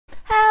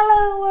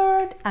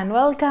and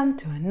welcome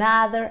to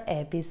another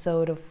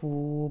episode of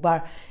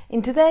FooBar.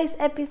 In today's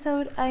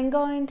episode, I'm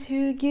going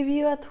to give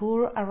you a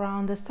tour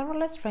around the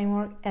Serverless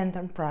Framework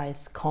Enterprise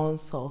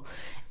console.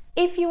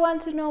 If you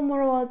want to know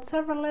more about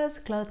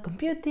serverless, cloud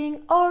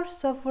computing, or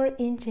software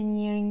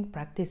engineering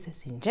practices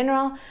in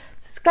general,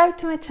 subscribe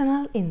to my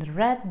channel in the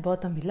red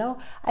button below.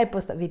 I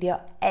post a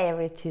video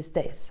every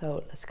Tuesday,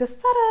 so let's get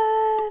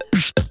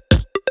started!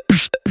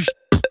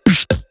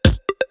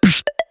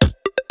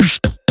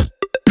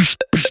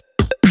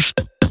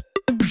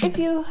 If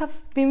you have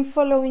been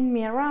following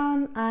me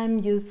around, I'm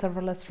using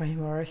Serverless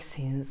Framework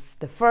since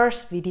the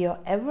first video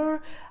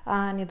ever,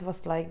 and it was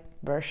like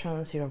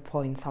version 0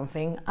 point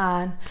something,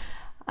 and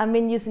I've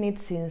been using it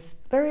since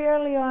very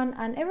early on,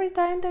 and every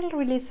time they'll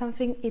release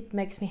something it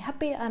makes me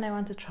happy and I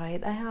want to try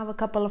it. I have a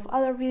couple of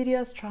other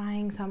videos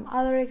trying some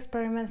other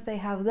experiments they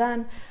have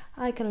done.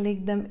 I can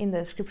link them in the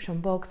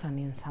description box and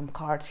in some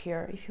cards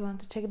here if you want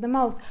to check them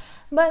out.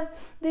 But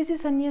this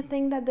is a new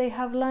thing that they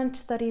have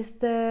launched, that is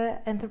the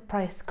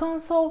Enterprise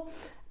console,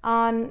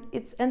 and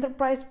it's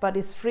Enterprise but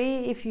it's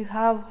free if you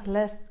have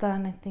less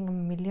than, I think,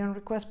 1 million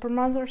requests per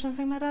month or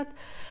something like that.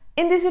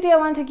 In this video I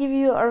want to give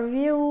you a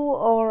review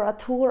or a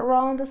tour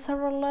around the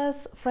Serverless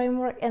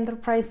Framework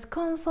Enterprise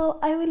console.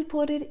 I will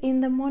put it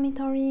in the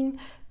monitoring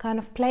kind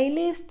of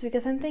playlist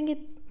because I think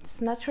it's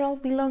natural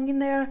belonging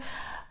there.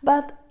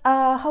 But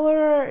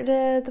however,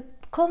 the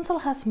console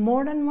has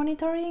more than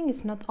monitoring.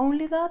 It's not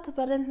only that,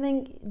 but I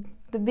think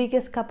the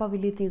biggest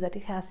capability that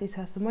it has is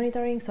the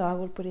monitoring, so I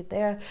will put it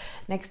there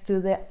next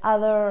to the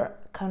other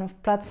kind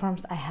of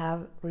platforms I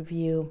have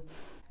reviewed.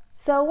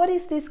 So what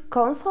is this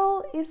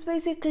console? It's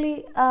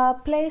basically a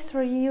place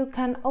where you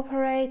can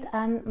operate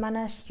and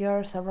manage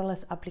your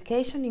serverless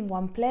application in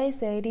one place.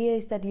 The idea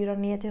is that you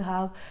don't need to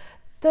have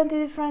 20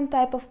 different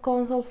type of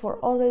console for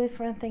all the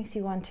different things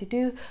you want to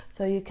do.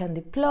 So you can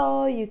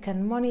deploy, you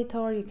can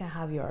monitor, you can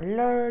have your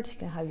alerts, you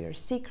can have your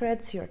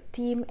secrets, your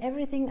team,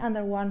 everything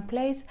under one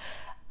place.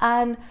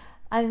 And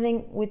I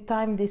think with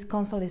time this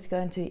console is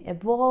going to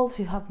evolve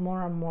to have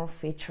more and more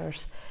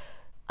features.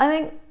 I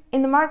think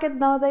in the market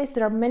nowadays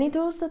there are many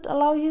tools that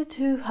allow you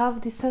to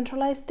have this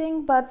centralized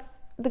thing, but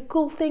the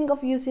cool thing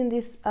of using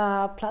this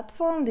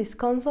platform, this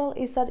console,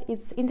 is that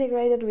it's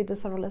integrated with the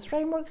Serverless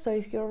Framework. So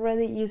if you're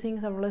already using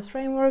Serverless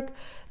Framework,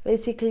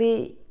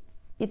 basically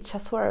it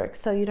just works.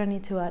 So you don't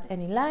need to add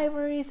any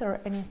libraries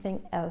or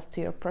anything else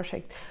to your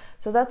project.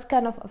 So that's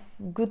kind of a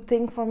good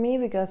thing for me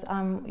because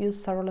I'm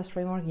using Serverless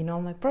Framework in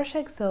all my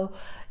projects. So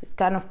it's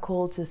kind of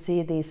cool to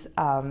see this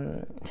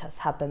just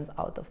happens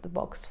out of the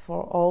box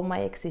for all my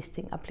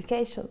existing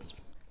applications.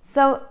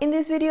 So in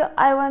this video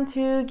I want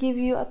to give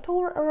you a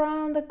tour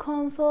around the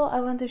console. I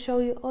want to show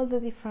you all the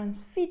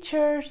different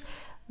features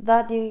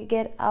that you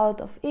get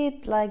out of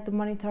it, like the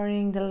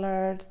monitoring, the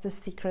alerts, the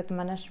secret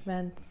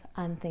management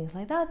and things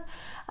like that.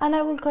 And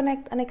I will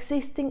connect an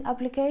existing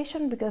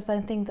application because I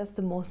think that's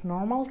the most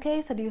normal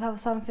case, that you have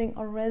something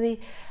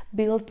already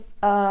built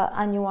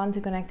and you want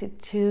to connect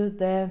it to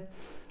the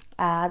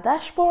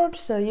dashboard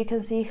so you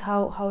can see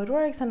how it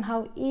works and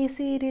how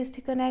easy it is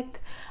to connect,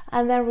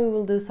 and then we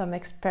will do some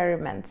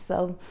experiments.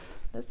 So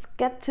let's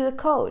get to the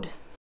code.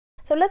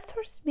 So let's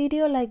first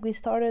video like we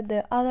started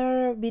the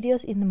other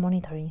videos in the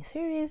monitoring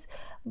series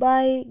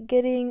by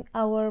getting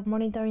our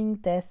monitoring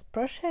test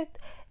project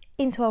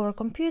into our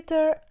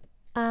computer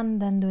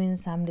and then doing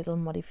some little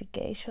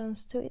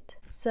modifications to it.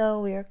 So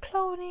we are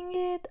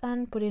cloning it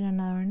and putting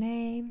another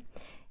name.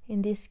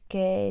 In this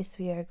case,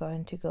 we are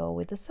going to go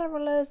with the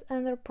Serverless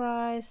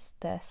Enterprise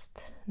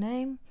test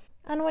name.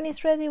 And when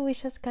it's ready, we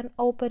just can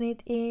open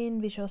it in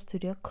Visual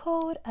Studio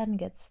Code and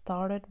get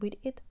started with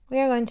it. We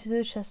are going to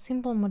do just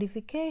simple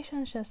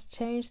modifications, just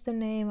change the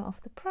name of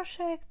the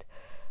project.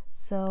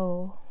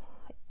 So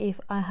if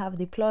I have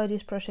deployed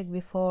this project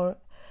before,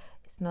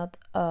 it's not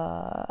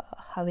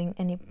having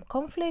any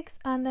conflicts.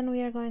 And then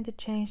we are going to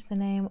change the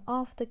name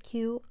of the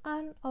queue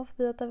and of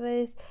the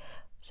database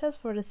just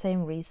for the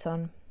same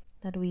reason,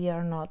 that we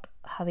are not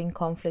having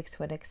conflicts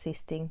with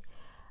existing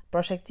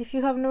projects. If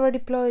you have never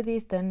deployed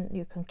this, then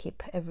you can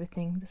keep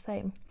everything the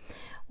same.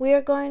 We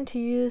are going to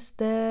use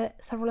the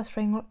Serverless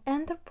Framework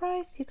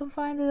Enterprise. You can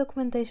find the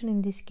documentation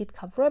in this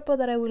GitHub repo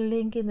that I will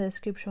link in the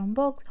description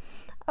box.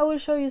 I will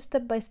show you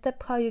step by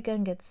step how you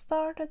can get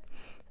started.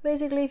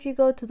 Basically, if you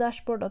go to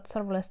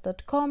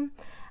dashboard.serverless.com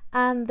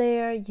and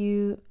there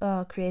you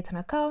create an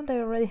account. I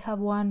already have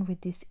one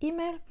with this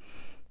email,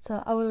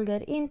 so I will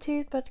get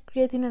into it, but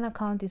creating an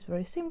account is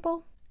very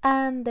simple.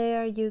 And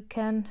there you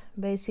can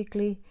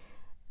basically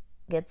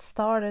get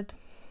started.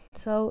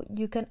 So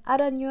you can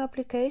add a new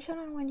application,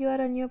 and when you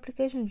add a new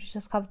application, you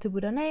just have to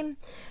put a name,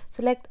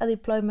 select a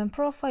deployment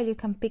profile. You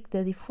can pick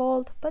the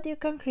default, but you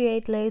can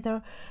create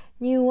later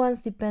new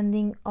ones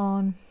depending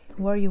on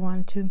where you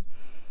want to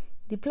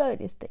deploy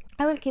this thing.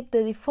 I will keep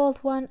the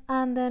default one,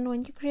 and then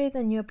when you create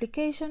a new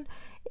application,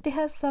 it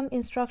has some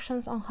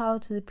instructions on how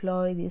to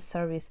deploy this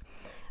service.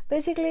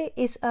 Basically,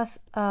 it's as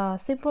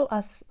simple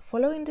as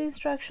following the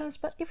instructions,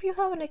 but if you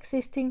have an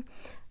existing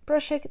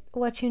project,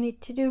 what you need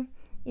to do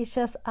is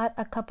just add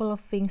a couple of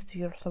things to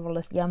your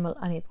serverless YAML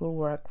and it will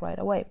work right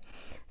away.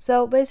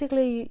 So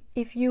basically,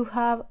 if you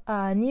have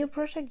a new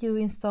project, you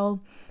install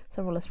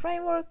Serverless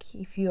Framework.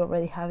 If you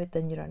already have it,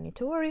 then you don't need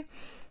to worry.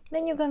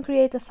 Then you can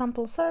create a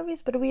sample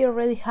service, but we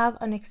already have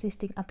an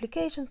existing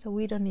application, so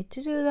we don't need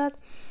to do that.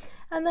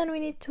 And then we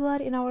need to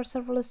add in our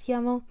serverless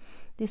YAML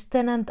this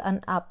tenant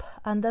and app,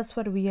 and that's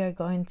what we are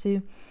going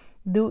to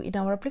do in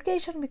our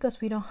application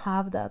because we don't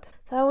have that.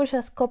 So I will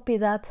just copy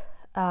that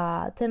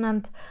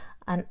tenant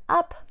and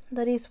app.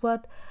 That is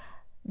what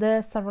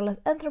the Serverless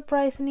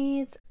Enterprise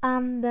needs,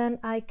 and then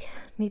I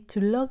need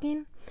to log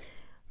in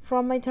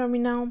from my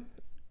terminal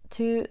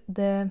to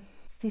the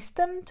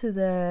system, to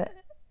the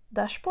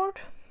dashboard.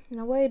 In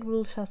a way, it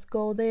will just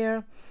go there,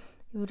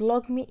 it would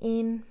log me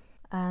in,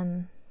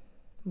 and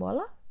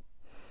voila,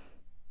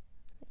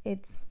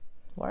 it's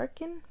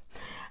working.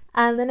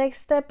 And the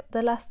next step,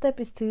 the last step,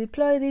 is to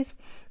deploy this,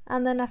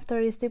 and then after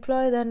it's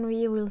deployed, then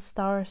we will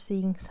start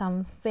seeing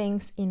some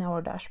things in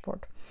our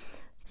dashboard.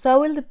 So I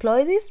will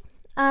deploy this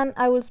and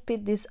I will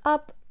speed this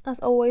up as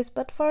always,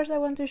 but first I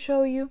want to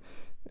show you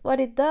what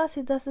it does.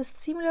 It does the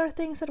similar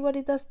things that what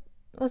it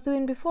was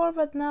doing before,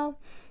 but now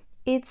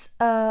it's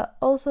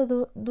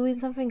also doing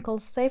something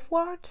called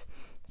safeguards.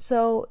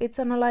 So it's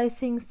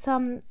analyzing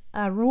some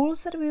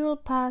rules that we will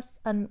pass,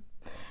 and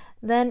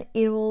then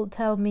it will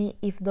tell me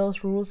if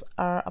those rules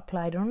are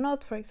applied or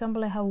not. For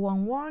example, I have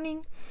one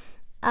warning,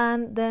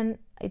 and then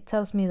it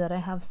tells me that I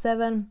have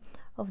 7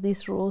 of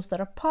these rules that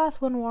are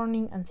passed, 1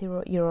 warning and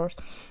 0 errors.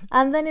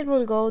 And then it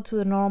will go to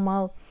the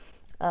normal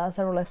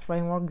serverless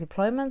framework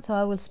deployment. So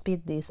I will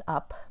speed this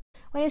up.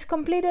 When it's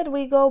completed,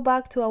 we go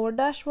back to our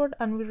dashboard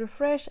and we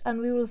refresh, and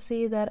we will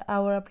see that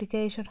our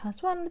application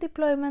has 1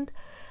 deployment,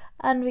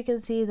 and we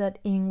can see that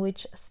in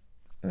which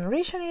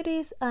region it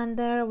is, and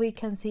there we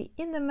can see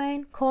in the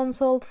main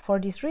console for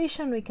this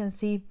region we can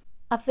see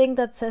a thing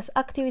that says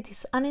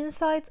activities and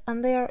insights,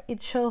 and there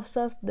it shows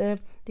us the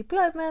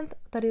deployment,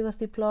 that it was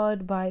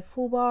deployed by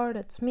FooBar,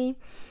 that's me,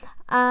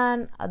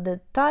 and at the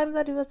time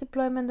that it was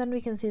deployment, then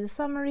we can see the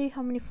summary,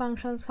 how many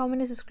functions, how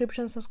many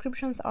subscriptions.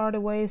 Subscriptions are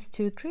the ways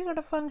to trigger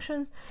the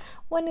functions,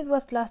 when it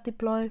was last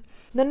deployed.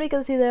 Then we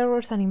can see the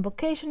errors and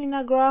invocation in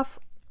a graph,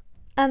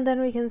 and then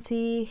we can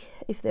see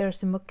if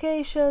there's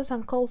invocations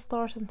and cold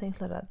starts and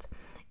things like that.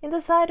 In the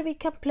side, we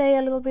can play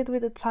a little bit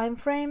with the time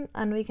frame,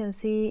 and we can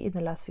see in the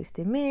last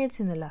 15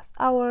 minutes, in the last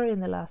hour, in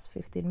the last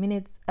 15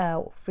 minutes,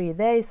 3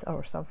 days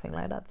or something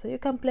like that. So you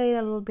can play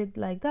a little bit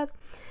like that.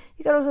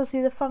 You can also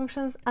see the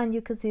functions, and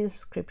you can see the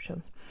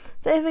subscriptions.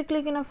 So if we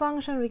click in a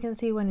function, we can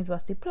see when it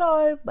was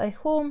deployed, by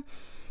whom,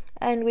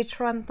 and which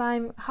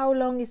runtime, how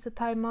long is the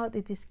timeout.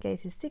 In this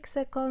case, is 6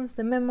 seconds.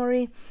 The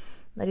memory,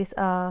 that is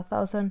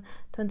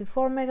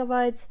 1024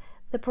 megabytes,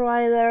 the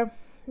provider,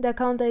 the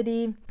account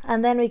ID,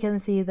 and then we can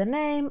see the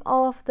name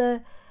of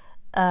the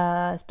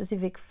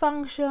specific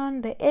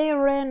function, the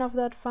ARN of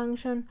that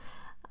function,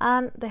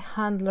 and the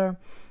handler.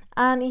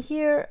 And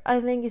here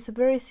I think it's a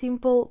very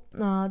simple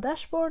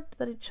dashboard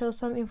that it shows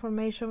some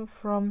information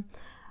from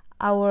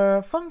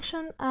our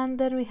function, and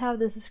then we have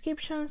the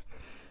subscriptions,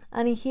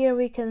 and in here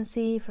we can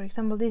see, for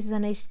example, this is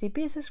an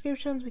HTTP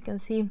subscriptions. We can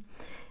see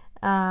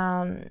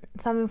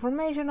some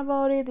information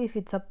about it, if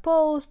it's a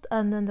post,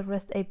 and then the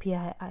REST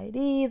API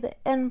ID, the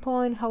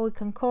endpoint, how we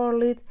can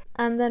call it,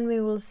 and then we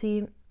will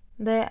see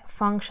the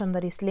function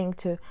that is linked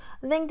to.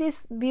 I think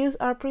these views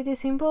are pretty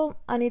simple,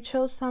 and it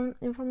shows some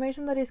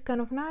information that is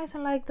kind of nice. I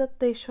like that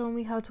they show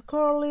me how to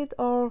curl it,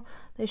 or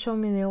they show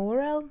me the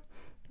URL,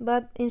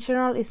 but in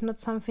general it's not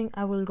something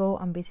I will go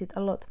and visit a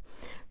lot.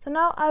 So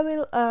now I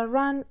will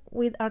run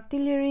with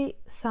artillery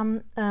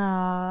some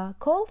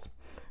calls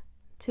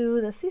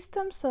to the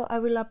system. So I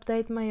will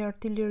update my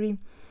artillery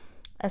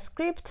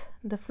script,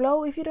 the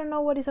flow. If you don't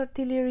know what is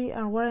artillery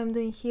and what I'm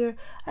doing here,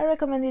 I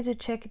recommend you to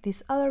check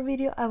this other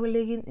video. I will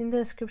link it in the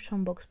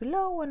description box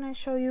below when I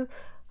show you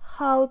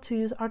how to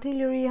use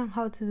artillery and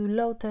how to do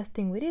load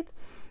testing with it.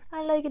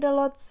 I like it a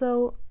lot,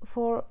 so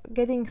for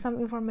getting some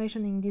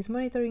information in these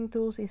monitoring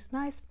tools is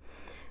nice.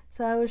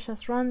 So I will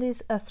just run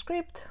this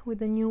script with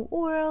the new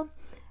URL,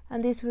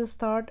 and this will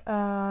start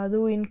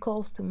doing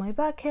calls to my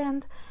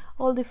backend,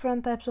 all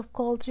different types of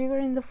calls,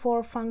 triggering the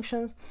 4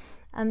 functions,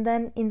 and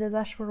then in the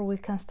dashboard we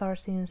can start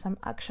seeing some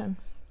action.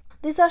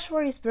 This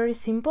dashboard is very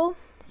simple,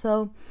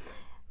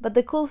 but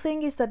the cool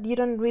thing is that you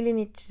don't really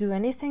need to do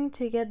anything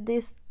to get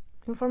this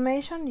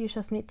information. You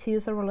just need to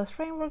use Serverless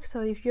Framework.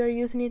 So if you're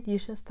using it, you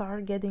should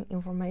start getting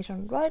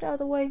information right out of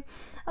the way,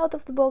 out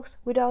of the box,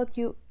 without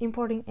you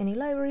importing any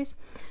libraries.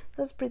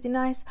 That's pretty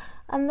nice.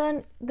 And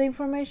then the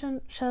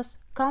information just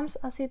comes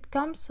as it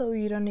comes, so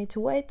you don't need to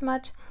wait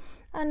much.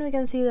 And we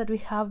can see that we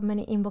have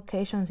many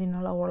invocations in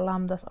all our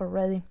lambdas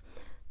already.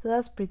 So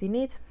that's pretty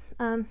neat.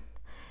 And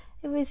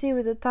if we see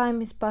with the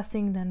time is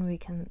passing, then we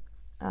can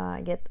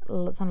get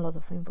lots and lots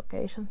of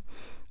invocations.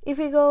 If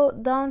we go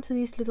down to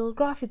this little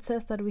graph, it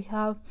says that we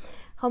have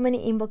how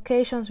many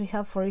invocations we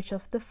have for each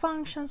of the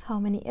functions, how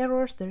many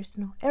errors. There is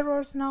no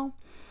errors now.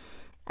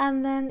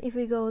 And then if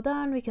we go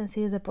down, we can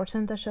see the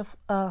percentage of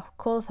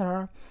calls that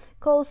are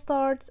call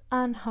starts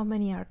and how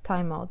many are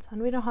timeouts,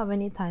 and we don't have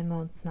any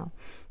timeouts now,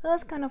 so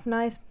that's kind of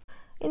nice.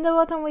 In the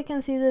bottom we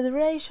can see the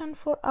duration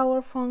for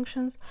our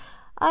functions.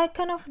 I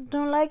kind of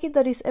don't like it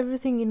that is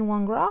everything in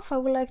one graph. I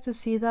would like to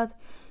see that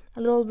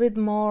a little bit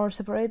more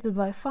separated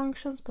by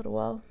functions, but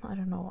well, I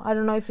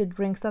don't know if it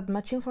brings that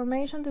much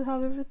information to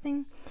have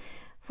everything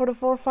for the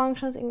 4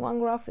 functions in one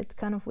graph. It's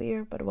kind of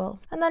weird, but well.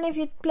 And then if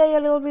you play a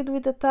little bit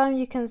with the time,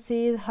 you can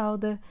see how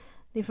the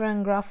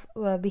different graphs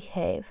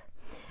behave.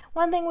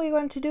 One thing we're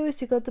going to do is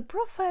to go to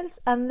profiles,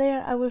 and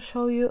there I will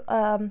show you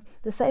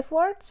the safe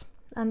words,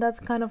 and that's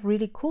kind of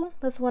really cool.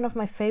 That's one of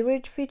my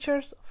favorite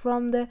features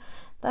from the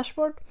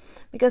dashboard,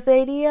 because the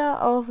idea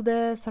of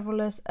the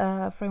Serverless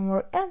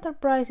Framework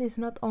Enterprise is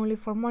not only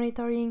for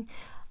monitoring,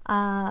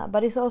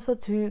 but it's also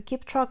to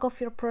keep track of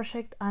your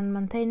project and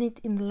maintain it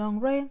in the long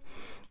run.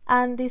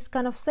 And these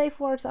kind of safe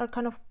words are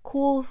kind of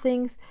cool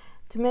things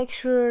to make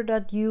sure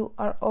that you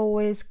are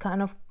always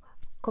kind of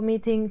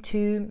committing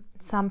to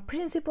some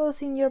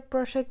principles in your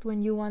project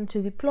when you want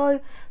to deploy,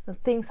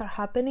 that things are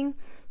happening.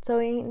 So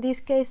in this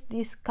case,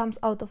 this comes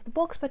out of the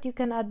box, but you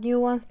can add new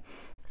ones.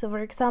 So for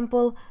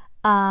example,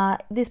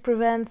 this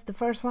prevents, the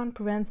first one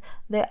prevents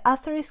the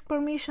asterisk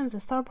permissions, the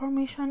star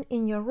permission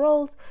in your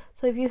roles.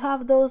 So if you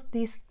have those,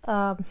 this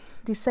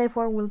safe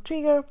word will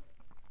trigger.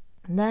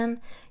 Then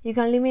you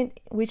can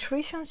limit which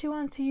regions you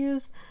want to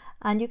use,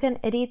 and you can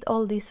edit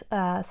all these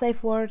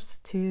safe words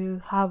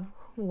to have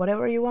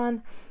whatever you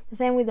want. The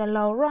same with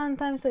allow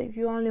runtime. So if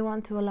you only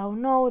want to allow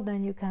node,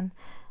 then you can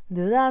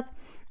do that,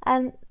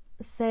 and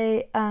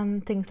say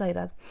things like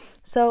that.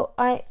 So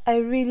I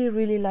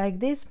really like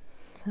this.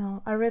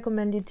 So I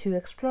recommend you to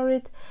explore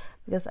it,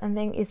 because I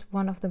think it's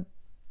one of the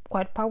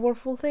quite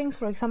powerful things.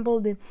 For example,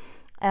 the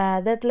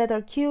that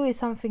letter Q is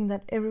something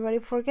that everybody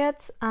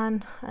forgets,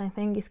 and I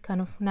think it's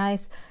kind of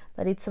nice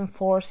that it's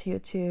enforced you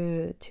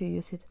to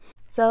use it.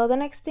 So the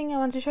next thing I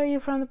want to show you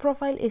from the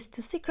profile is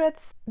the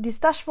secrets. This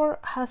dashboard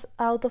has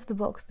out of the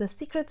box the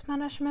secrets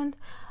management.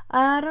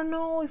 I don't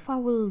know if I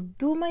will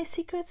do my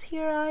secrets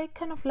here. I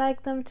kind of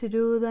like them to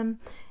do them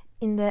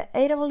in the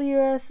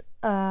AWS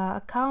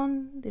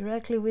account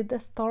directly with the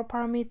store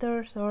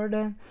parameters or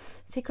the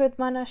secret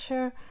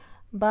manager,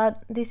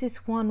 but this is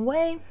one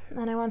way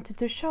and I wanted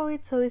to show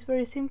it. So it's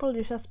very simple.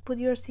 You just put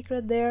your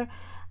secret there,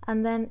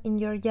 and then in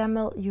your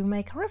YAML you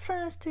make a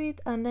reference to it,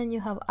 and then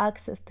you have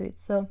access to it.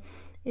 So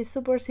it's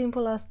super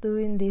simple as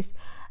doing these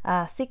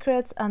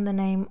secrets and the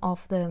name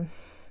of the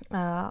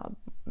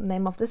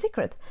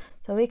secret.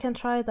 So we can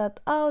try that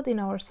out in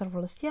our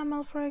serverless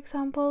YAML, for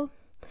example,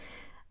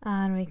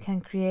 and we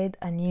can create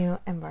a new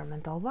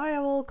environmental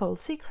variable called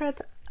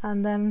secret,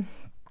 and then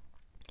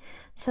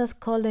just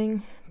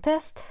calling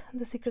test,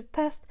 the secret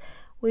test,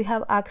 we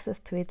have access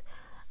to it.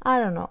 I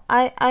don't know,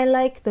 I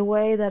like the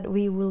way that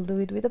we will do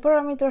it with a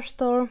parameter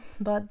store,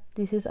 but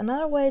this is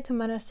another way to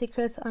manage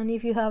secrets, and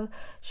if you have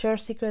shared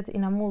secrets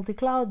in a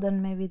multi-cloud,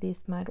 then maybe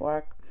this might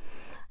work.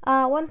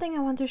 One thing I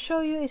want to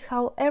show you is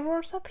how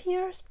errors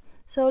appears.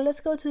 So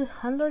let's go to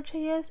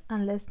handler.js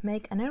and let's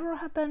make an error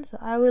happen. So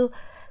I will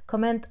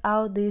comment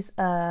out this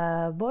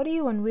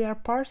body when we are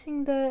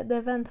parsing the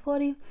event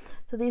body.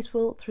 So this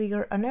will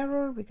trigger an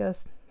error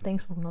because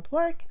things will not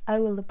work. I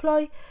will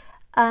deploy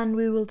and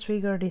we will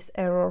trigger this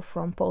error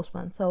from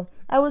Postman. So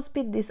I will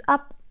speed this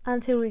up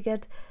until we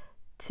get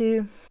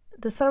to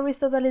the service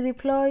totally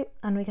deploy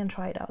and we can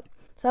try it out.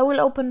 So I will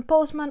open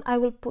Postman, I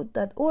will put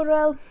that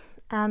URL,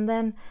 and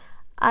then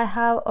I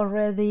have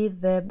already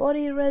the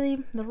body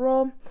ready, the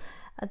raw,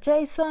 a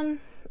JSON,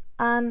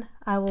 and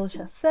I will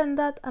just send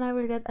that and I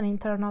will get an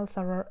internal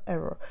server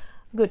error.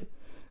 Good.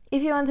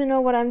 If you want to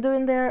know what I'm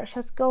doing there,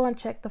 just go and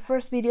check the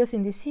first videos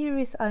in this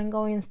series. I'm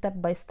going step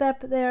by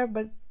step there,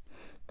 but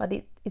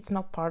it's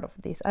not part of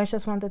this. I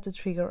just wanted to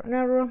trigger an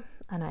error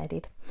and I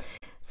did.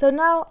 So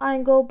now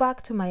I go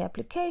back to my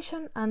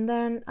application, and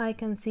then I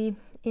can see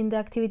in the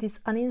activities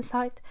and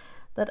insight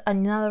that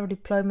another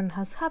deployment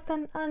has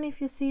happened, and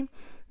if you see,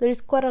 there is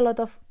quite a lot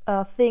of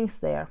things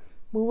there.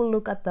 We will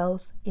look at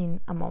those in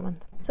a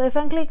moment. So if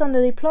I click on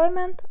the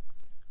deployment,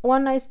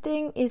 one nice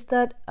thing is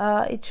that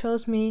it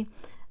shows me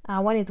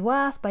when it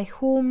was, by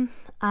whom,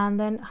 and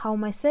then how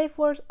my safe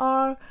words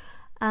are,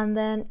 and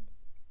then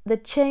the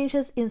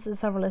changes in the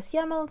serverless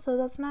YAML. So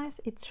that's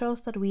nice. It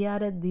shows that we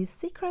added this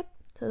secret.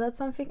 So that's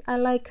something I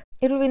like.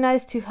 It will be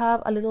nice to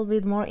have a little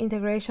bit more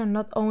integration,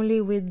 not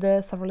only with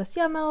the serverless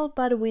YAML,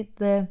 but with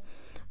the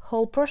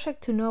whole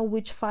project, to know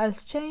which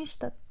files change.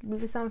 That will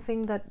be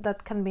something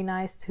that can be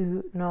nice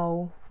to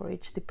know for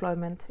each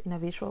deployment in a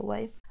visual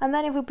way. And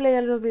then if we play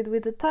a little bit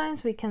with the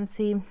times, we can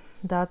see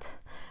that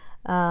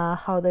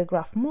how the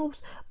graph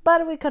moves,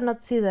 but we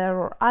cannot see the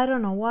error. I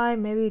don't know why,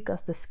 maybe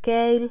because the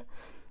scale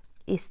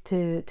is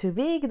too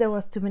big, there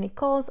was too many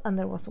calls and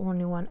there was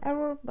only one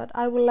error, but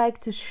I would like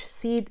to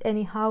see it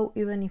anyhow,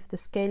 even if the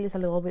scale is a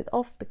little bit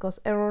off,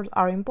 because errors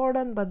are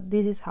important, but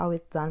this is how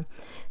it's done.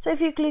 So if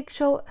you click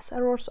show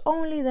errors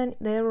only, then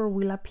the error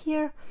will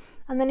appear,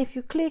 and then if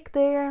you click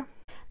there,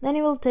 then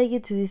it will take you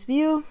to this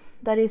view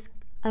that is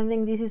I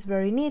think this is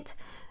very neat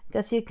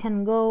because you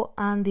can go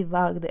and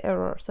debug the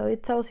error. So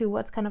it tells you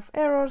what kind of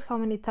errors, how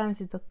many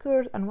times it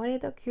occurred and when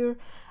it occurred,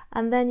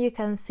 and then you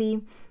can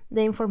see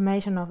the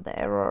information of the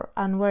error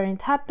and where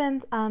it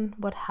happened and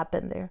what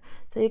happened there.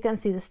 So you can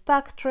see the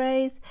stack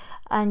trace,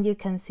 and you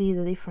can see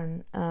the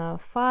different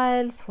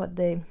files, what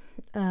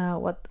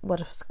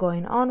was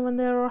going on when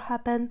the error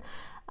happened,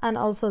 and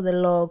also the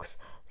logs.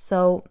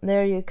 So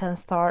there you can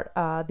start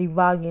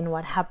debugging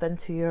what happened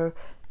to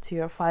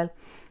your file.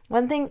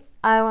 One thing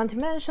I want to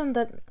mention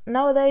that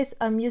nowadays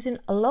I'm using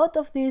a lot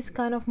of these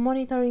kind of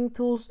monitoring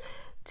tools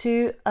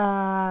to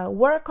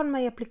work on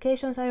my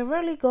applications. I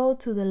rarely go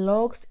to the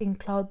logs in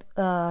Cloud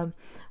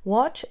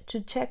Watch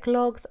to check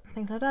logs,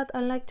 things like that.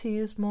 I like to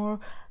use more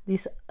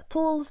these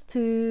tools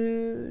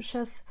to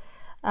just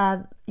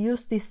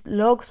use these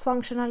logs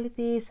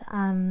functionalities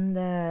and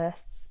the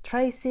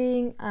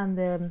tracing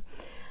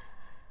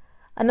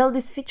and all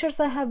these features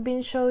I have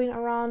been showing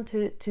around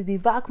to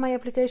debug my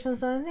application.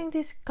 So I think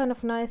this is kind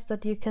of nice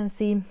that you can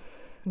see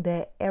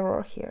the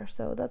error here.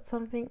 So that's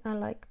something I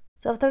like.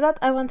 So after that,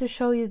 I want to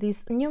show you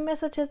these new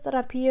messages that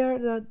appear,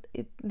 that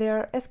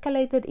they're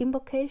escalated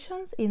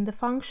invocations in the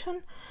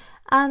function.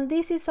 And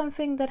this is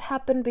something that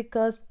happened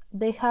because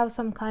they have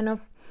some kind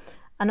of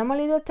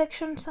anomaly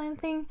detection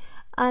something.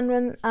 And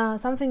when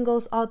something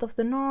goes out of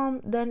the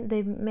norm, then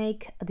they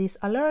make these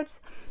alerts.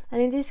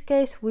 And in this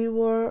case, we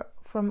were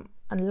from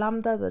a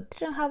Lambda that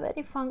didn't have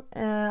any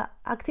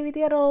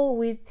activity at all.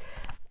 We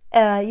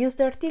used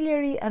the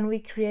artillery and we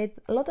create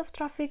a lot of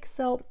traffic.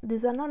 So this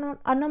is an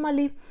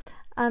anomaly.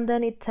 And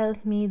then it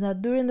tells me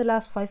that during the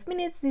last 5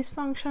 minutes, this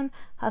function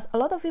has a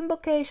lot of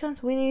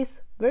invocations, which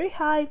is very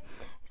high,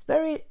 it's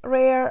very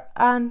rare,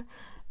 and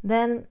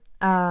then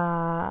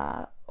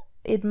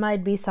it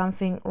might be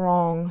something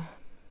wrong.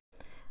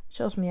 It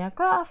shows me a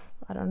graph.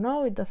 I don't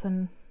know, it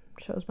doesn't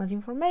show much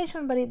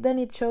information, but then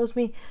it shows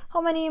me how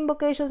many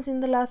invocations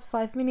in the last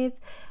 5 minutes,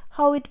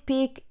 how it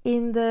peaked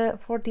in the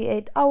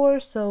 48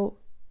 hours, so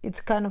it's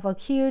kind of a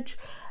huge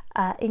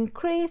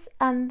increase,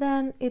 and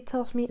then it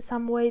tells me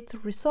some way to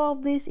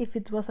resolve this if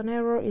it was an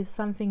error, if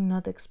something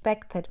not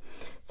expected.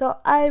 So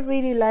I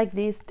really like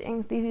these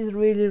things. This is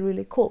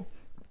really cool.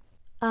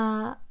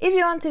 If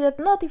you want to get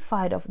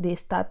notified of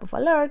this type of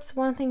alerts,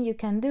 one thing you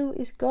can do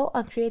is go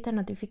and create a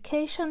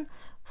notification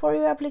for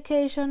your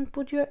application,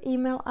 put your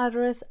email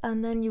address,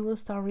 and then you will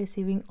start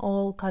receiving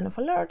all kind of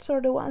alerts, or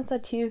the ones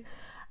that you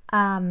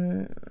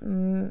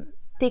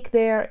tick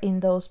there in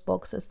those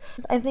boxes.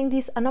 I think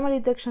these anomaly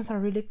detections are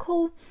really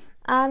cool,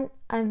 and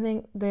I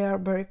think they are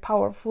very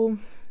powerful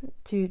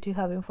to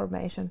have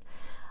information.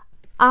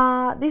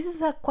 This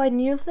is a quite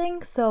new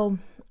thing, so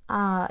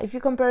if you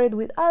compare it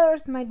with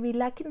others, it might be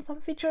lacking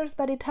some features,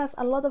 but it has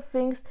a lot of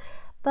things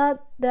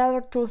that the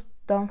other tools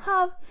don't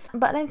have.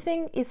 But I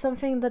think it's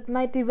something that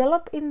might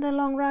develop in the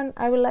long run.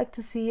 I would like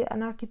to see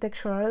an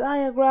architectural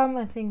diagram.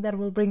 I think that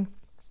will bring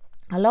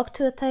a lot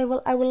to the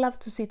table. I would love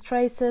to see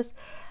traces.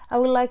 I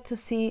would like to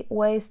see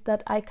ways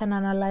that I can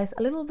analyze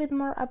a little bit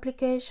more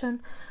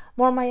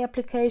my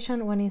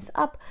application when it's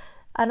up.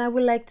 And I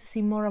would like to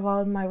see more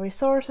about my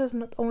resources,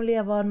 not only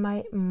about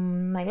my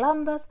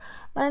lambdas,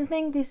 but I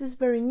think this is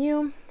very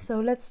new. So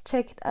let's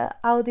check it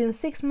out in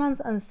 6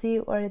 months and see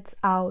where it's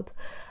out.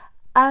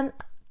 And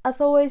as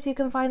always, you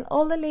can find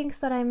all the links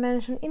that I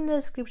mentioned in the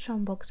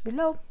description box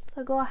below.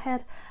 So go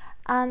ahead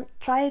and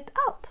try it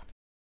out.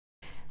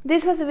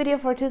 This was the video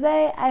for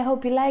today. I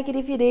hope you like it.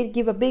 If you did,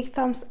 give a big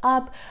thumbs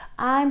up.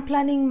 I'm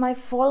planning my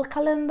fall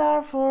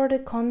calendar for the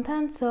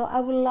content, so I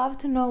would love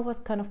to know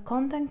what kind of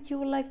content you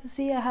would like to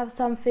see. I have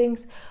some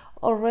things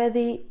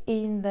already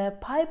in the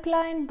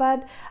pipeline,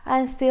 but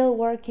I'm still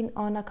working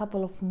on a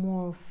couple of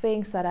more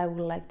things that I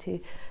would like to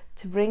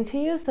bring to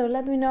you. So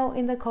let me know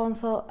in the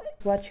console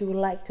what you would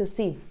like to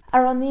see.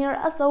 Around here,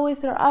 as always,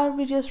 there are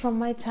videos from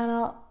my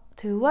channel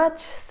to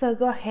watch, so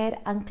go ahead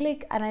and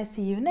click, and I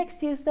see you next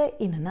Tuesday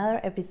in another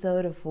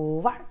episode of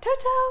FooBar. Ciao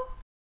ciao.